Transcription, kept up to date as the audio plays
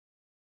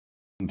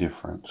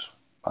Indifference,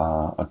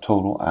 a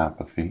total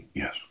apathy,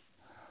 yes,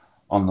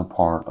 on the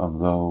part of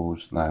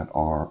those that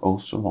are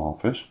oaths of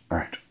office,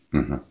 right?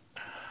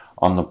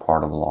 On the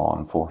part of law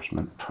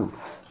enforcement, true.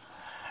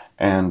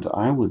 And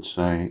I would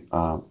say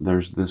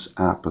there's this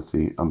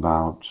apathy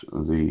about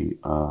the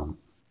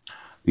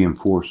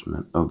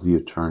enforcement of the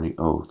attorney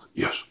oath,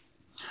 yes.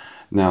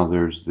 Now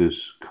there's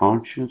this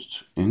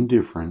conscious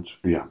indifference,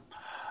 yeah,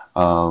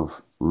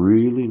 of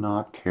really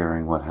not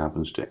caring what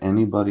happens to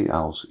anybody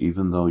else,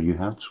 even though you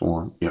have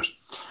sworn, yes,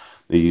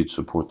 that you'd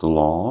support the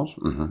laws,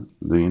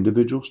 the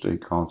individual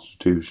state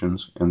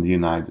constitutions, and the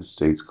United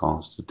States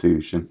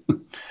Constitution.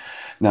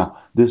 Now,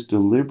 this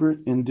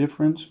deliberate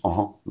indifference,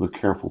 the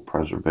careful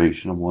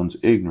preservation of one's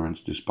ignorance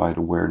despite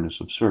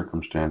awareness of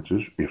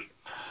circumstances, yes,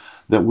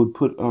 that would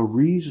put a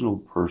reasonable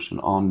person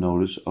on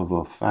notice of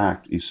a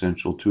fact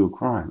essential to a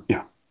crime.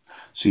 Yeah.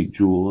 See,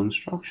 Jewel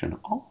instruction.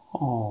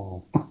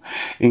 Oh,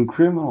 in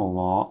criminal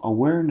law,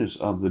 awareness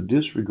of the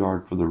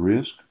disregard for the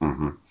risk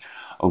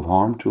of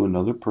harm to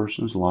another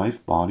person's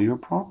life, body, or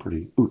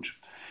property. Ooch.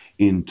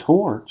 In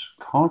torts,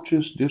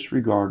 conscious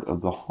disregard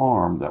of the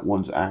harm that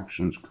one's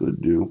actions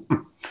could do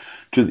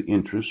to the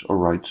interests or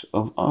rights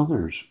of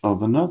others,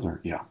 of another.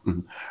 Yeah.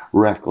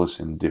 Reckless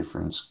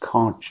indifference,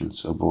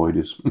 conscience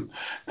avoidance,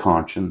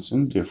 conscience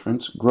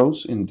indifference,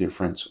 gross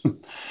indifference.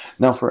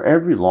 Now, for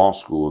every law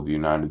school of the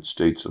United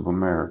States of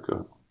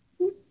America,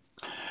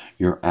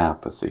 your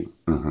apathy,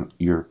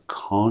 your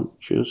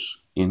conscious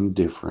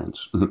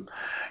indifference,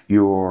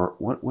 your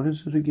what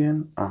is it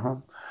again?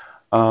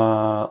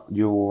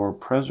 Your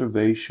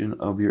preservation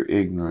of your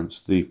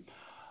ignorance. The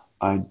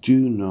I do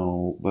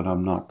know, but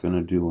I'm not going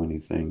to do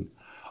anything.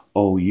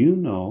 Oh, you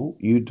know,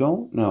 you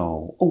don't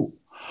know. Oh,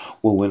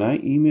 well, when I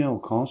email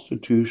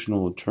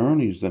constitutional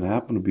attorneys that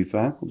happen to be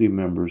faculty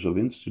members of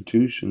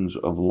institutions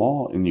of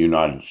law in the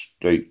United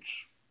States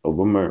of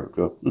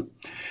America,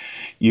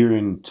 your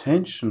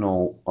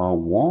intentional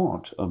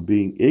want of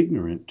being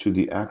ignorant to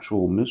the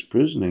actual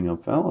misprisioning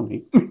of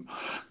felony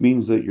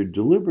means that your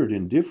deliberate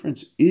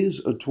indifference is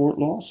a tort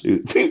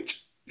lawsuit.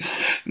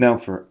 Now,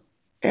 for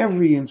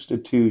every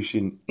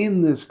institution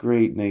in this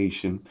great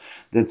nation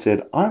that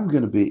said, I'm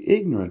going to be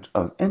ignorant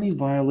of any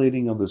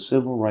violating of the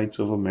civil rights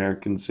of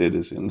American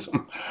citizens,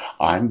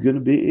 I'm going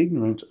to be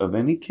ignorant of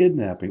any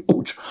kidnapping,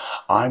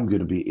 I'm going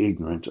to be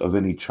ignorant of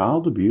any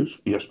child abuse,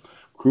 yes,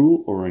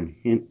 cruel or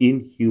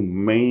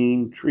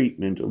inhumane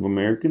treatment of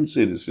American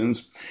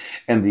citizens,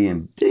 and the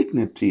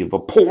indignity of a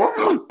poor.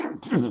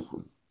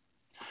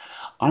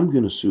 I'm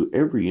going to sue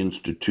every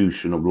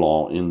institution of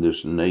law in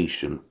this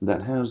nation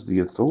that has the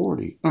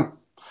authority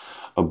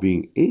of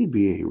being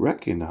ABA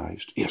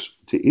recognized, yes,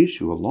 to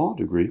issue a law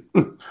degree.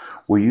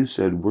 Well, you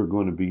said we're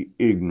going to be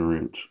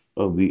ignorant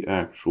of the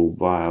actual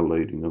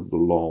violating of the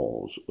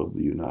laws of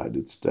the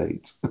United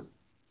States.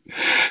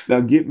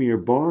 Now, get me your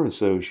bar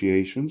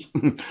associations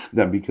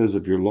that because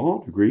of your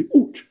law degree,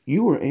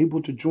 you were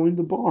able to join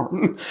the bar.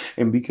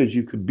 And because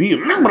you could be a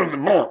member of the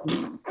bar,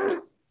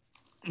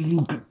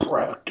 you could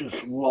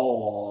practice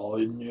law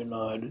in the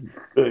United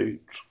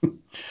States.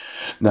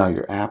 Now,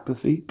 your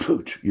apathy,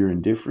 your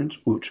indifference,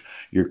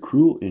 your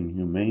cruel,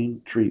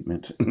 inhumane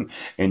treatment,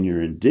 and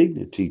your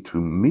indignity to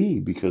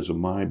me because of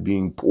my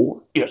being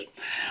poor. Yes,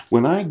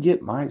 when I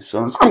get my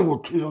sons, I will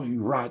tell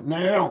you right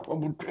now,